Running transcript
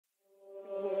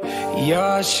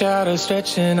Your shadow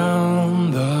stretching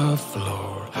on the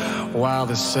floor while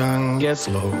the sun gets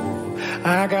low.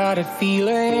 I got a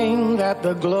feeling that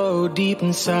the glow deep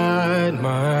inside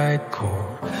my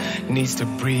core needs to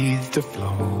breathe to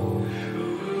flow.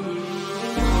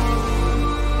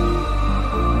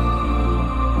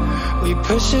 We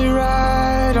push it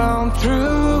right on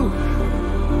through.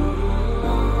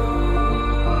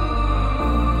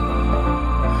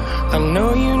 I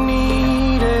know you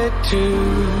need it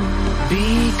too,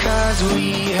 because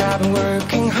we have been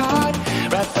working hard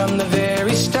right from the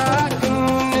very start. Who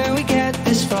knew we'd get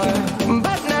this far?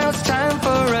 But now it's time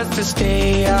for us to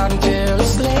stay out until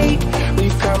it's late.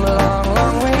 We've come a long,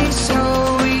 long way,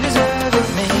 so we deserve it,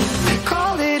 mate.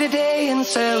 Call it a day and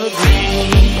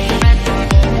celebrate.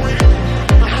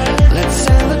 Let's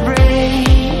celebrate.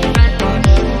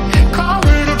 Call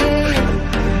it a day.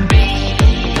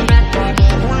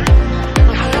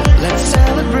 Let's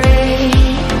celebrate.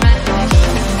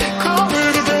 Call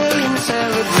it a day and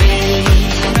celebrate.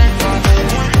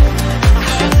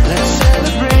 Let's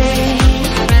celebrate.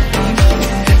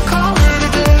 Call it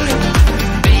a day.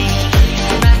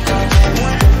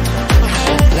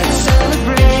 Let's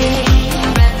celebrate.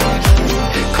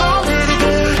 Call it a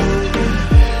day.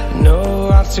 No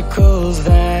obstacles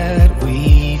that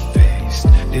we faced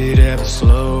did ever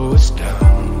slow us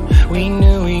down. We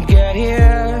knew we'd get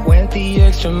here, went the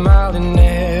extra mile in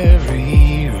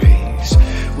every race.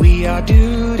 We are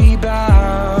duty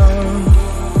bound.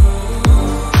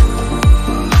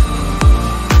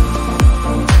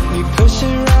 We push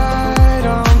it right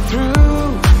on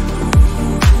through.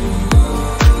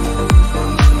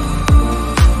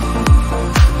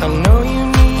 I know you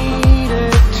need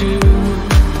it too,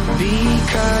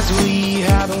 because we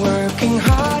have been working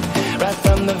hard right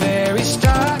from the very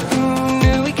start. Who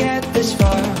knew we'd get this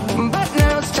far? But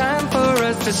now it's time for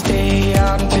us to stay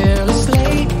out until it's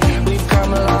late. We've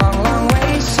come a long, long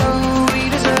way, so we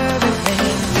deserve it,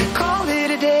 mate. Call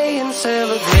it a day and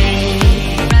celebrate.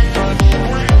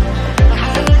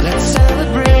 Let's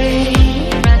celebrate.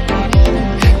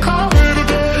 Call it a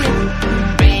day.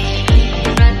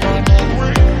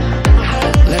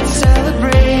 Let's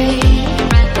celebrate.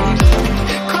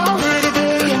 Call it a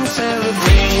day and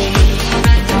celebrate.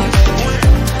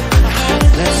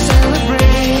 Let's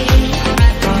celebrate.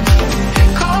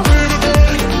 Call it a day.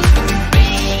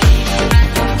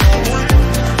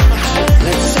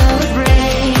 Let's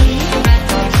celebrate.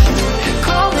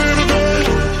 Call it a day.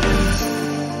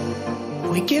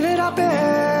 We give it our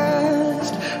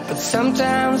best, but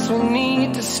sometimes we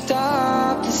need to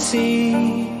stop to see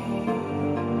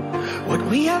what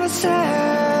we have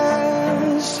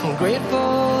assessed. I'm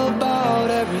grateful about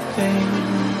everything,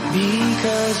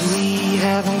 because we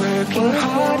have been working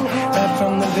hard right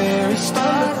from the very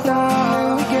start.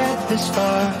 Now we get this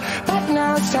far, but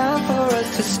now it's time for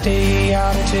us to stay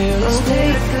out until it's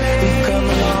late. We've come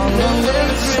a long, long way,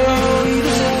 so we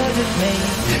deserve it, mate.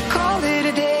 Call it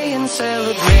a day and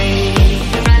celebrate.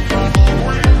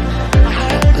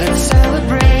 Let's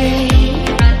celebrate.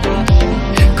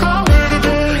 Call it a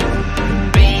day.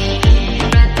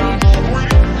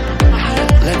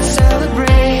 Let's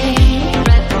celebrate.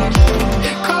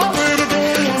 Call it a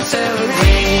day and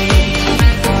celebrate.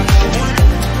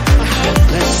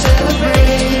 Let's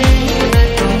celebrate.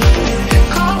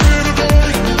 Call it a day.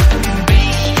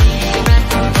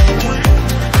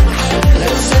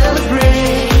 Let's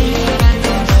celebrate.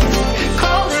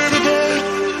 Call it a day.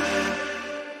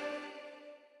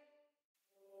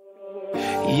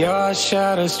 Your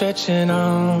shadow stretching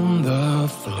on the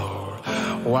floor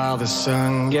while the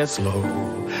sun gets low.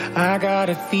 I got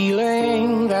a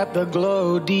feeling that the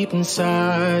glow deep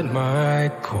inside my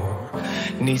core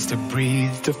needs to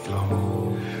breathe to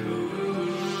flow.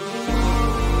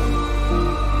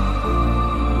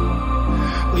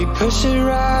 We push it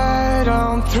right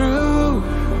on through.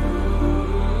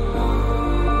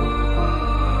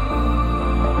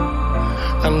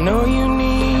 I know you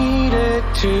need it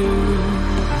too,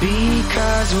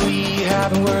 because we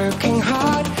have been working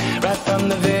hard right from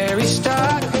the very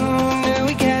start. Who knew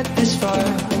we'd get this far?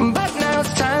 But now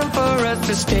it's time for us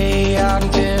to stay out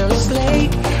until it's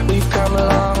late. We've come a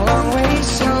long, long way,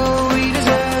 so